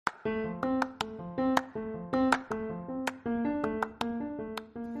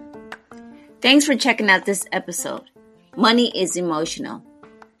Thanks for checking out this episode. Money is emotional.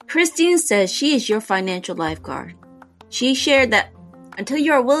 Christine says she is your financial lifeguard. She shared that until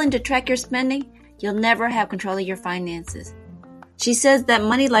you are willing to track your spending, you'll never have control of your finances. She says that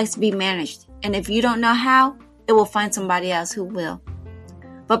money likes to be managed, and if you don't know how, it will find somebody else who will.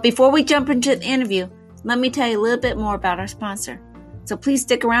 But before we jump into the interview, let me tell you a little bit more about our sponsor. So please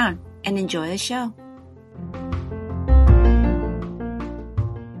stick around and enjoy the show.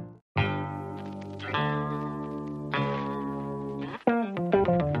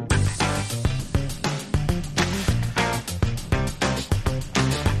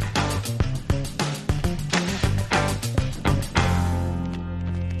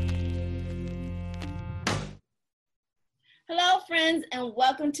 And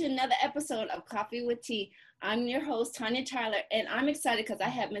welcome to another episode of Coffee with Tea. I'm your host, Tanya Tyler, and I'm excited because I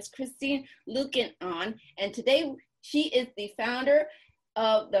have Miss Christine Luken on. And today she is the founder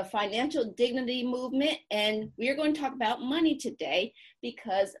of the Financial Dignity Movement, and we're going to talk about money today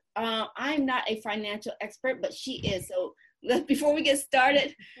because I'm not a financial expert, but she is. So before we get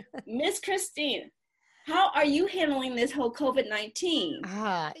started, Miss Christine, how are you handling this whole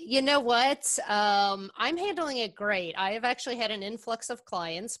COVID-19? You know what? I'm handling it great. I have actually had an influx of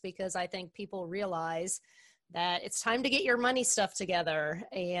clients because I think people realize that it's time to get your money stuff together.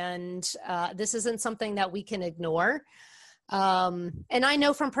 And this isn't something that we can ignore. And I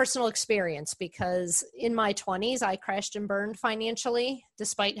know from personal experience because in my 20s, I crashed and burned financially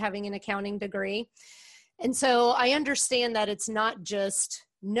despite having an accounting degree. And so I understand that it's not just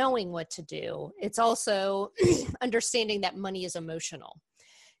knowing what to do. It's also understanding that money is emotional.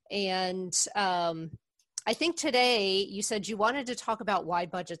 And I think today you said you wanted to talk about why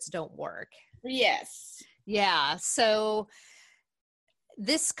budgets don't work. Yes. Yeah. So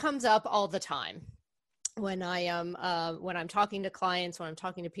this comes up all the time when I am when I'm talking to clients, when I'm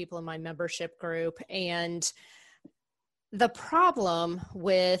talking to people in my membership group. And the problem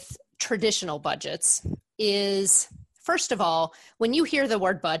with traditional budgets is, first of all, when you hear the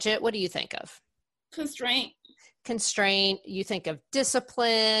word budget, what do you think of? Constraint. You think of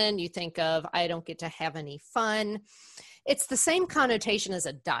discipline. You think of, I don't get to have any fun. It's the same connotation as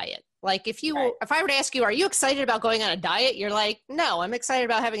a diet. Like if I were to ask you, are you excited about going on a diet? You're like, no, I'm excited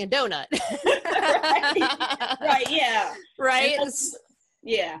about having a donut. Right. Yeah. Right.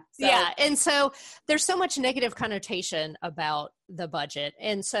 Yeah. Yeah. And so there's so much negative connotation about the budget.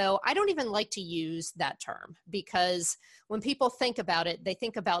 And so I don't even like to use that term because when people think about it, they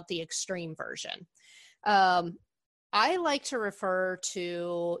think about the extreme version. I like to refer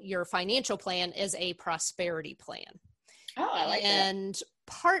to your financial plan as a prosperity plan. Oh, I like that. And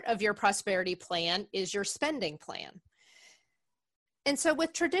part of your prosperity plan is your spending plan. And so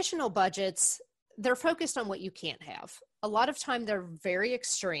with traditional budgets, they're focused on what you can't have. A lot of time they're very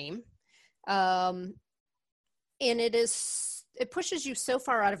extreme. And it pushes you so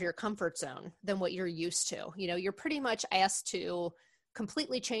far out of your comfort zone than what you're used to. You know, you're pretty much asked to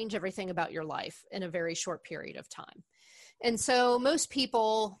completely change everything about your life in a very short period of time. And so most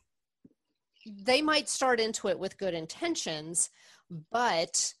people, they might start into it with good intentions,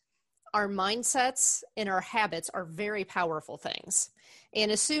 but our mindsets and our habits are very powerful things. And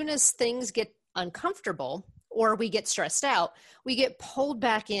as soon as things get uncomfortable or we get stressed out, we get pulled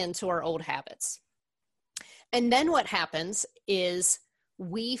back into our old habits. And then what happens is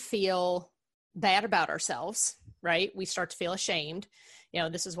we feel bad about ourselves, right? We start to feel ashamed. You know,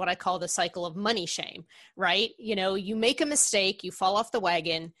 this is what I call the cycle of money shame, right? You know, you make a mistake, you fall off the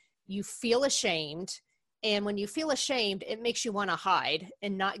wagon, you feel ashamed. And when you feel ashamed, it makes you want to hide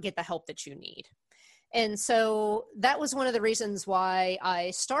and not get the help that you need. And so that was one of the reasons why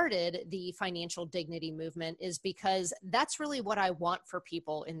I started the Financial Dignity Movement, is because that's really what I want for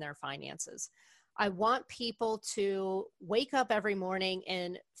people in their finances. I want people to wake up every morning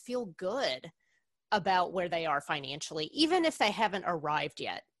and feel good about where they are financially, even if they haven't arrived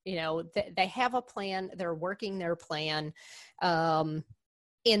yet. You know, they have a plan, they're working their plan, and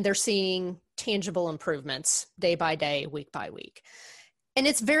they're seeing tangible improvements day by day, week by week. And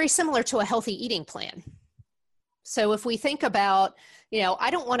it's very similar to a healthy eating plan. So if we think about, you know,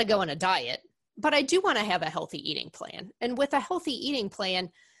 I don't want to go on a diet, but I do want to have a healthy eating plan. And with a healthy eating plan,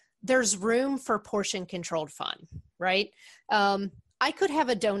 there's room for portion controlled fun, right? I could have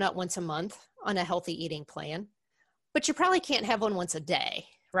a donut once a month on a healthy eating plan, but you probably can't have one once a day,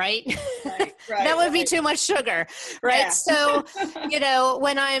 right? Right, That would be too much sugar, right? Yeah. So, you know,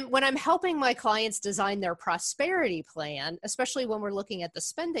 when I'm helping my clients design their prosperity plan, especially when we're looking at the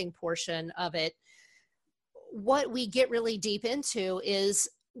spending portion of it, what we get really deep into is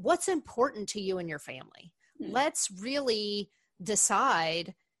what's important to you and your family. Let's really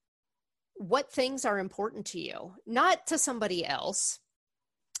decide what things are important to you, not to somebody else,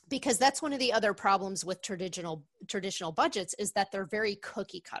 because that's one of the other problems with traditional budgets, is that they're very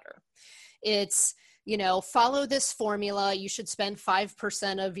cookie cutter. It's, follow this formula. You should spend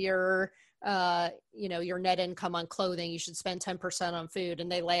 5% of your your net income on clothing. You should spend 10% on food.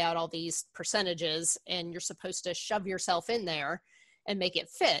 And they lay out all these percentages, and you're supposed to shove yourself in there and make it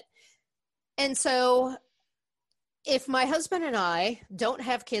fit. And so if my husband and I don't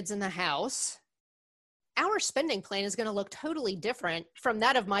have kids in the house, our spending plan is going to look totally different from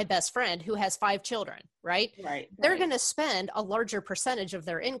that of my best friend who has 5 children, right? Right. They're going to spend a larger percentage of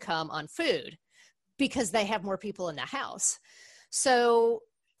their income on food because they have more people in the house. So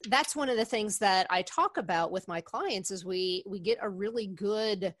that's one of the things that I talk about with my clients is we get a really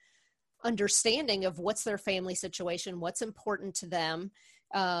good understanding of what's their family situation, what's important to them.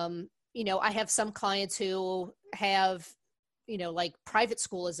 I have some clients who have, like private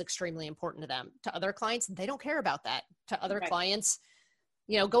school is extremely important to them. To other clients, they don't care about that. To other clients,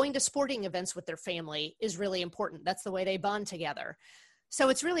 going to sporting events with their family is really important. That's the way they bond together. So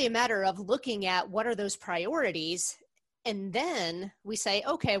it's really a matter of looking at what are those priorities. And then we say,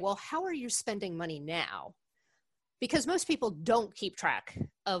 okay, well, how are you spending money now? Because most people don't keep track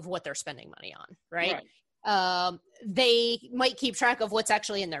of what they're spending money on, right? They might keep track of what's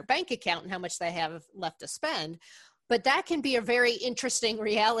actually in their bank account and how much they have left to spend. But that can be a very interesting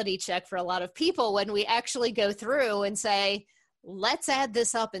reality check for a lot of people when we actually go through and say, let's add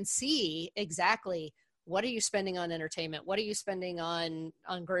this up and see exactly what are you spending on entertainment? What are you spending on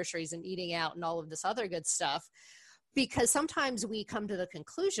groceries and eating out and all of this other good stuff? Because sometimes we come to the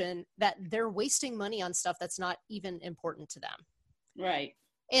conclusion that they're wasting money on stuff that's not even important to them. Right.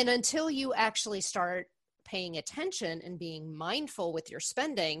 And until you actually start paying attention and being mindful with your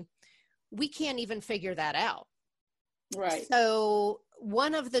spending, we can't even figure that out. Right. So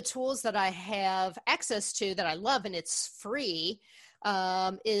one of the tools that I have access to that I love, and it's free,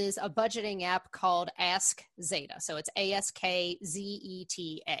 is a budgeting app called Ask Zeta. So it's AskZeta.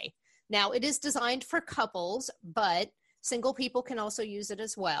 Now it is designed for couples, but single people can also use it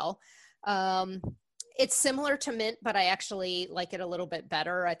as well. It's similar to Mint, but I actually like it a little bit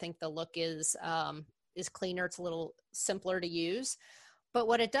better. I think the look is cleaner. It's a little simpler to use. But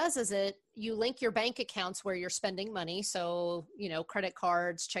what it does is you link your bank accounts where you're spending money. So, credit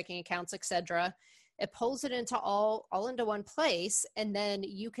cards, checking accounts, etc. It pulls it into all into one place. And then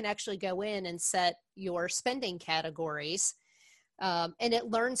you can actually go in and set your spending categories. And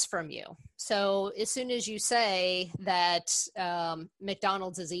it learns from you. So as soon as you say that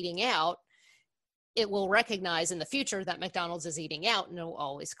McDonald's is eating out, it will recognize in the future that McDonald's is eating out, and it will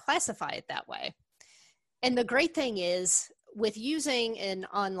always classify it that way. And the great thing is, with using an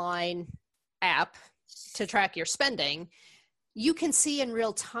online app to track your spending, you can see in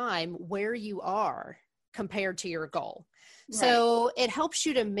real time where you are compared to your goal. Right. So it helps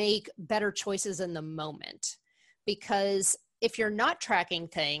you to make better choices in the moment, because if you're not tracking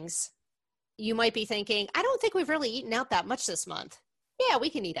things, you might be thinking, I don't think we've really eaten out that much this month. Yeah, we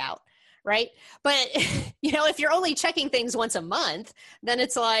can eat out. Right. But, if you're only checking things once a month, then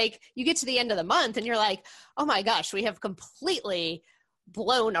it's like you get to the end of the month and you're like, oh my gosh, we have completely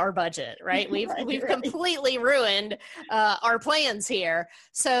blown our budget, right? We've completely ruined our plans here.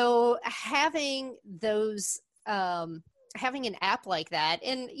 So having those, having an app like that,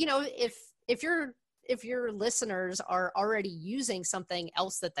 and, if your listeners are already using something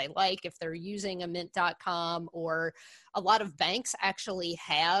else that they like, if they're using a mint.com, or a lot of banks actually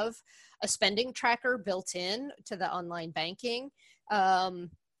have a spending tracker built in to the online banking.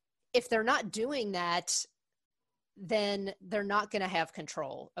 If they're not doing that, then they're not going to have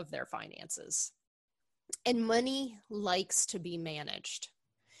control of their finances. And money likes to be managed.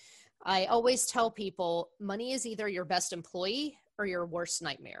 I always tell people money is either your best employee or your worst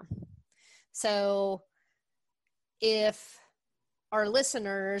nightmare. So if our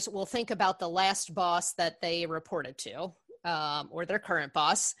listeners will think about the last boss that they reported to, or their current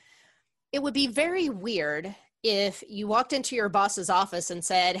boss, it would be very weird if you walked into your boss's office and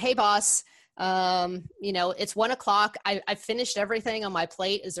said, hey boss, it's 1:00. I've finished everything on my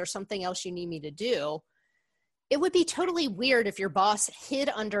plate. Is there something else you need me to do? It would be totally weird if your boss hid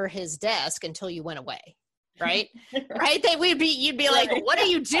under his desk until you went away. Right? Right? You'd be like, what are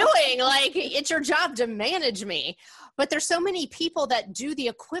you doing? Like, it's your job to manage me. But there's so many people that do the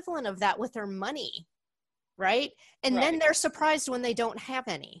equivalent of that with their money. Right? And then they're surprised when they don't have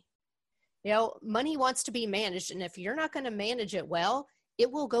any. Money wants to be managed. And if you're not going to manage it well,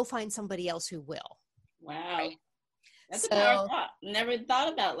 it will go find somebody else who will. Wow. Right? That's a powerful thought. Never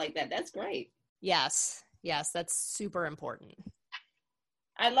thought about it like that. That's great. Yes, that's super important.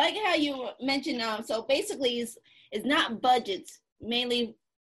 I like how you mentioned, so basically it's not budgets, mainly,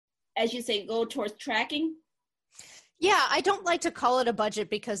 as you say, go towards tracking. Yeah, I don't like to call it a budget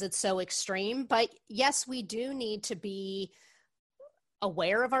because it's so extreme, but yes, we do need to be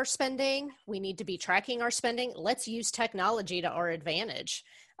aware of our spending. We need to be tracking our spending. Let's use technology to our advantage.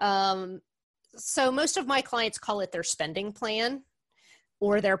 So most of my clients call it their spending plan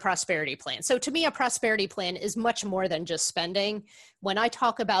or their prosperity plan. So to me, a prosperity plan is much more than just spending. When I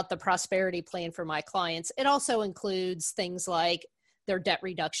talk about the prosperity plan for my clients, it also includes things like their debt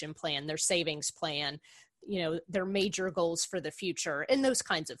reduction plan, their savings plan, their major goals for the future and those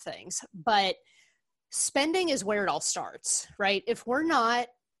kinds of things. But spending is where it all starts, right? If we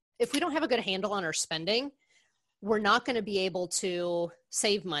don't have a good handle on our spending, we're not going to be able to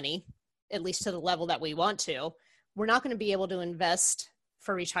save money, at least to the level that we want to. We're not going to be able to invest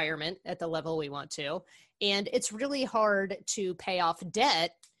for retirement at the level we want to. And it's really hard to pay off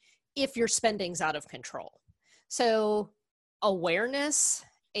debt if your spending's out of control. So awareness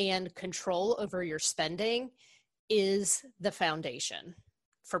and control over your spending is the foundation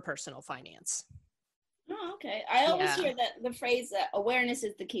for personal finance. Oh, okay. I always hear that the phrase that awareness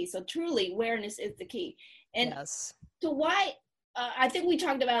is the key. So truly, awareness is the key. And yes. So why, I think we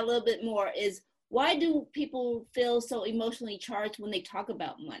talked about a little bit more, is why do people feel so emotionally charged when they talk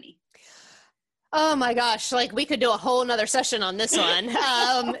about money? Oh my gosh, like we could do a whole nother session on this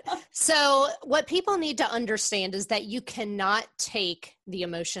one. So what people need to understand is that you cannot take the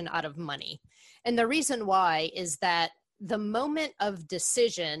emotion out of money. And the reason why is that the moment of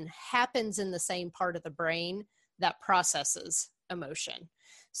decision happens in the same part of the brain that processes emotion.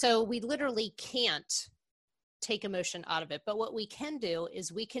 So we literally can't take emotion out of it. But what we can do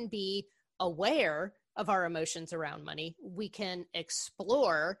is we can be aware of our emotions around money. We can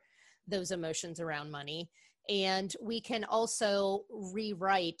explore those emotions around money, and we can also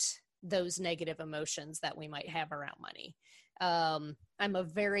rewrite those negative emotions that we might have around money. I'm a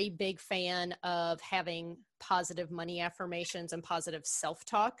very big fan of having positive money affirmations and positive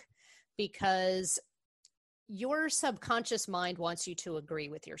self-talk, because your subconscious mind wants you to agree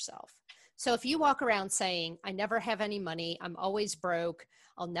with yourself. So if you walk around saying, I never have any money, I'm always broke,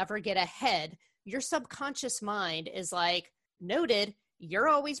 I'll never get ahead, your subconscious mind is like, noted, you're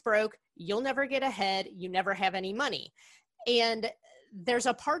always broke, you'll never get ahead, you never have any money. And there's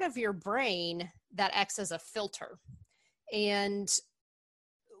a part of your brain that acts as a filter. And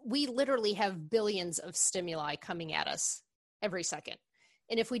we literally have billions of stimuli coming at us every second.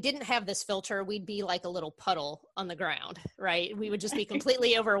 And if we didn't have this filter, we'd be like a little puddle on the ground, right? We would just be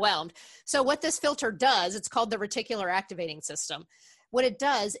completely overwhelmed. So what this filter does, it's called the reticular activating system. What it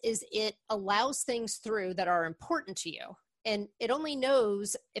does is it allows things through that are important to you. And it only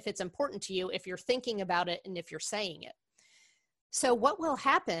knows if it's important to you if you're thinking about it and if you're saying it. So what will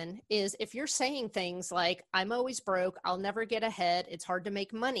happen is if you're saying things like, I'm always broke, I'll never get ahead, it's hard to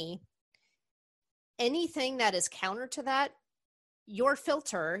make money, anything that is counter to that, your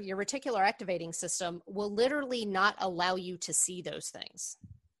filter, your reticular activating system will literally not allow you to see those things.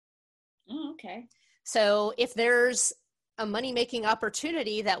 Oh, okay. So if there's a money-making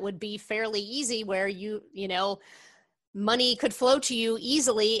opportunity that would be fairly easy where money could flow to you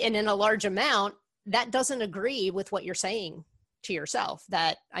easily and in a large amount, that doesn't agree with what you're saying to yourself,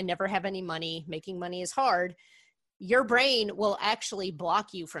 that I never have any money, making money is hard. Your brain will actually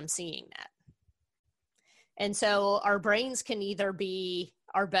block you from seeing that. And so our brains can either be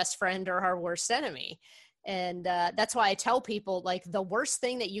our best friend or our worst enemy. And that's why I tell people, like, the worst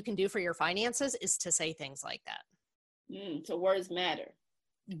thing that you can do for your finances is to say things like that. So words matter.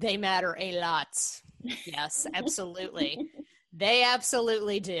 They matter a lot. Yes, absolutely. They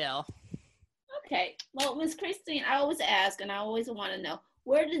absolutely do. Okay. Well, Ms. Christine, I always ask, and I always want to know,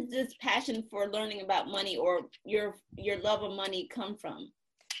 where did this passion for learning about money or your love of money come from?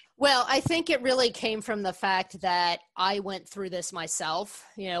 Well, I think it really came from the fact that I went through this myself.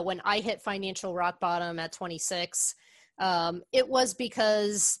 When I hit financial rock bottom at 26, it was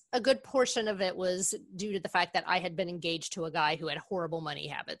because a good portion of it was due to the fact that I had been engaged to a guy who had horrible money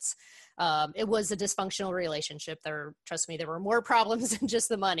habits. It was a dysfunctional relationship. Trust me, there were more problems than just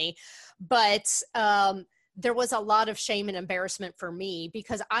the money. But there was a lot of shame and embarrassment for me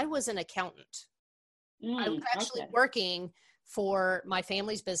because I was an accountant. I was actually working for my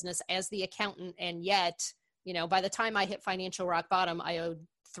family's business as the accountant. And yet, by the time I hit financial rock bottom, I owed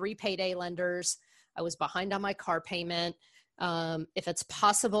 3 payday lenders. I was behind on my car payment. If it's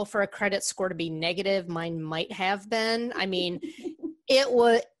possible for a credit score to be negative, mine might have been. I mean, it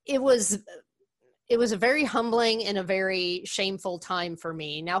it was a very humbling and a very shameful time for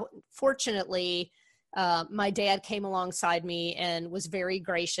me. Now, fortunately, my dad came alongside me and was very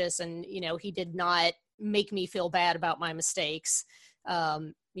gracious, and, you know, he did not make me feel bad about my mistakes.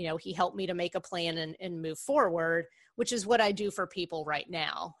 You know, he helped me to make a plan and move forward, which is what I do for people right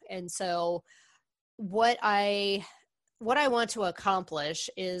now. And so what I want to accomplish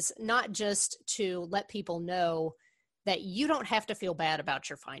is not just to let people know that you don't have to feel bad about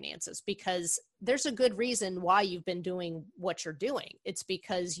your finances, because there's a good reason why you've been doing what you're doing. It's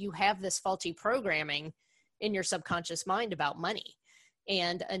because you have this faulty programming in your subconscious mind about money.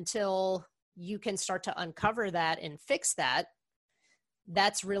 And until you can start to uncover that and fix that,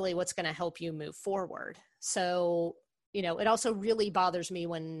 that's really what's going to help you move forward. So, you know, it also really bothers me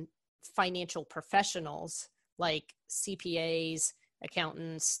when financial professionals like CPAs,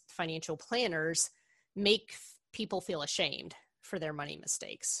 accountants, financial planners make people feel ashamed for their money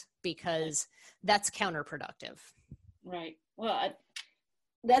mistakes, because that's counterproductive. Right. Well,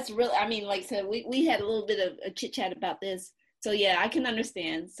 that's really, I mean, like I said, we had a little bit of a chit chat about this. So yeah, I can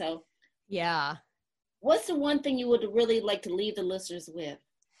understand. So yeah. What's the one thing you would really like to leave the listeners with?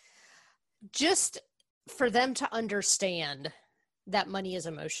 Just for them to understand that money is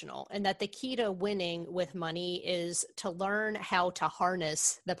emotional, and that the key to winning with money is to learn how to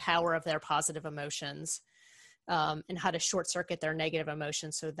harness the power of their positive emotions, and how to short circuit their negative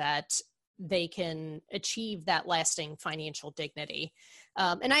emotions so that they can achieve that lasting financial dignity.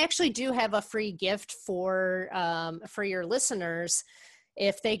 And I actually do have a free gift for your listeners.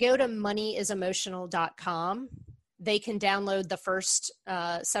 If they go to moneyisemotional.com, they can download the first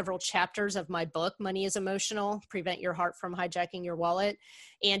several chapters of my book, Money is Emotional, Prevent Your Heart from Hijacking Your Wallet.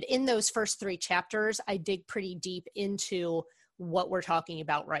 And in those first 3 chapters, I dig pretty deep into what we're talking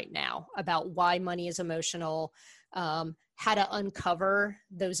about right now, about why money is emotional, how to uncover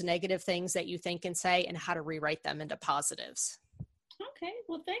those negative things that you think and say, and how to rewrite them into positives. Okay,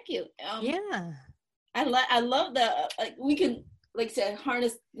 well, thank you. Yeah. I love the, we can, like I said,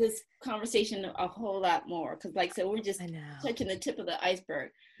 harness this conversation a whole lot more, because like I said, we're just touching the tip of the iceberg.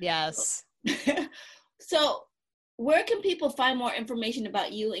 Yes. So where can people find more information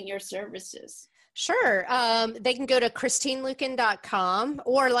about you and your services? Sure. They can go to christineluken.com,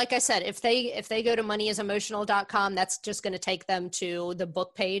 or like I said, if they go to moneyisemotional.com, that's just going to take them to the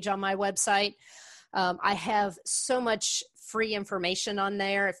book page on my website. I have so much free information on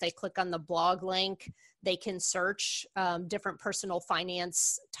there. If they click on the blog link, they can search different personal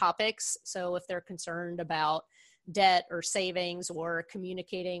finance topics. So if they're concerned about debt or savings or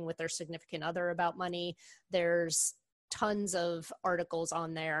communicating with their significant other about money, there's tons of articles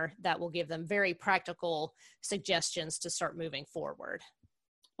on there that will give them very practical suggestions to start moving forward.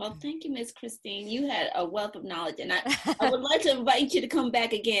 Well, thank you, Ms. Christine. You had a wealth of knowledge, and I would like to invite you to come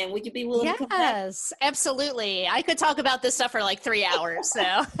back again. Would you be willing to come back? Yes, absolutely. I could talk about this stuff for like 3 hours,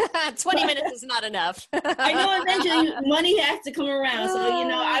 so 20 minutes is not enough. I know eventually money has to come around. So, you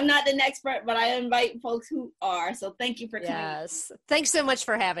know, I'm not an expert, but I invite folks who are. So thank you for coming. Yes. Thanks so much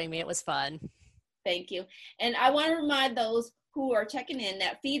for having me. It was fun. Thank you. And I want to remind those who are checking in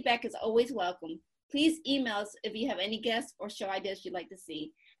that feedback is always welcome. Please email us if you have any guests or show ideas you'd like to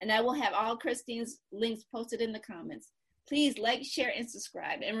see. And I will have all Christine's links posted in the comments. Please like, share, and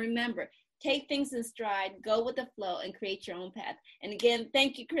subscribe. And remember, take things in stride, go with the flow, and create your own path. And again,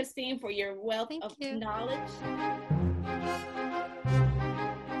 thank you, Christine, for your wealth of knowledge.